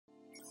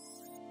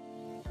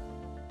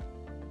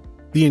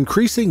The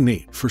increasing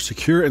need for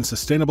secure and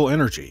sustainable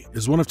energy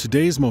is one of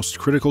today's most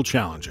critical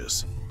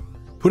challenges,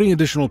 putting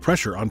additional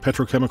pressure on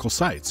petrochemical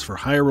sites for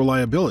higher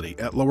reliability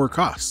at lower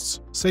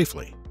costs,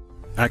 safely.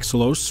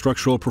 Akselos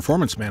Structural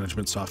Performance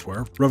Management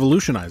software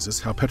revolutionizes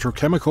how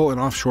petrochemical and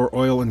offshore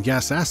oil and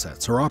gas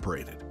assets are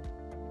operated.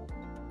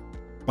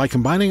 By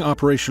combining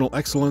operational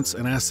excellence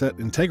and asset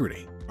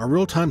integrity, our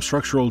real-time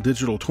structural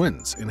digital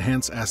twins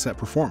enhance asset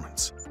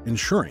performance,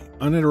 ensuring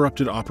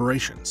uninterrupted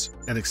operations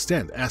and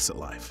extend asset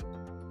life.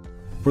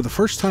 For the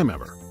first time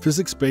ever,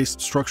 physics-based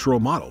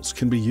structural models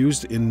can be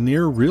used in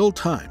near real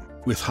time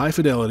with high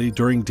fidelity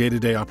during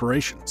day-to-day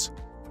operations,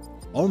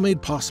 all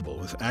made possible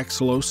with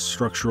Akselos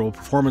Structural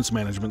Performance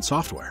Management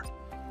software.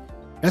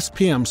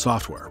 SPM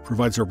software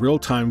provides a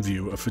real-time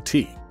view of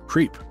fatigue,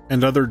 creep,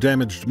 and other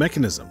damaged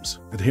mechanisms,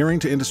 adhering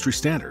to industry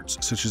standards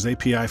such as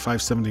API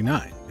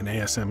 579 and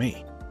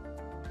ASME.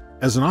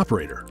 As an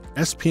operator,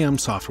 SPM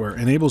software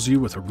enables you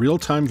with a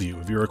real-time view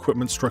of your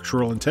equipment's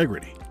structural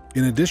integrity,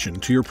 in addition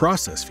to your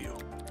process view,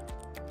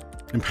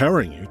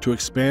 empowering you to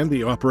expand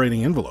the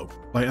operating envelope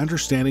by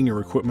understanding your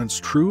equipment's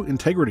true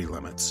integrity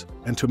limits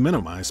and to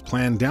minimize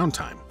planned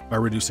downtime by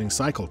reducing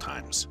cycle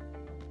times.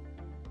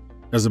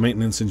 As a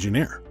maintenance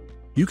engineer,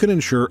 you can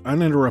ensure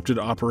uninterrupted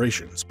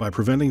operations by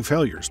preventing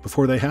failures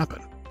before they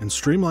happen and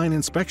streamline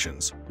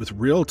inspections with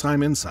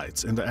real-time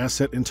insights into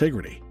asset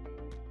integrity,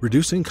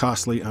 reducing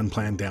costly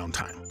unplanned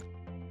downtime.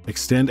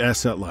 Extend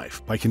asset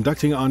life by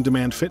conducting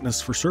on-demand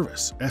fitness for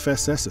service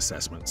 (FSS)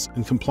 assessments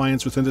in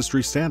compliance with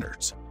industry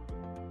standards.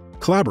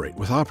 Collaborate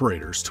with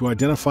operators to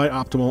identify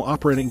optimal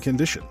operating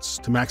conditions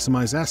to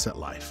maximize asset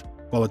life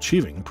while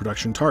achieving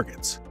production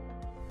targets.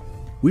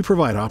 We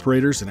provide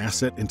operators and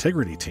asset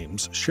integrity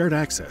teams shared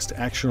access to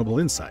actionable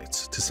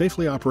insights to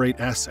safely operate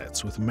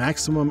assets with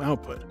maximum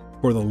output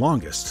for the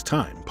longest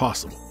time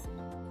possible.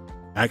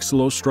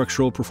 Akselos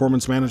Structural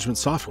Performance Management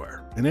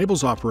software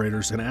enables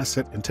operators and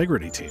asset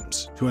integrity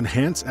teams to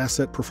enhance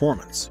asset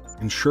performance,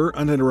 ensure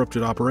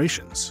uninterrupted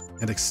operations,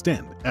 and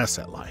extend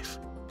asset life.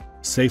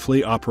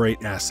 Safely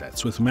operate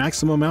assets with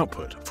maximum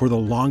output for the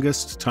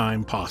longest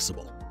time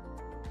possible.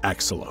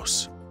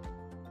 Akselos.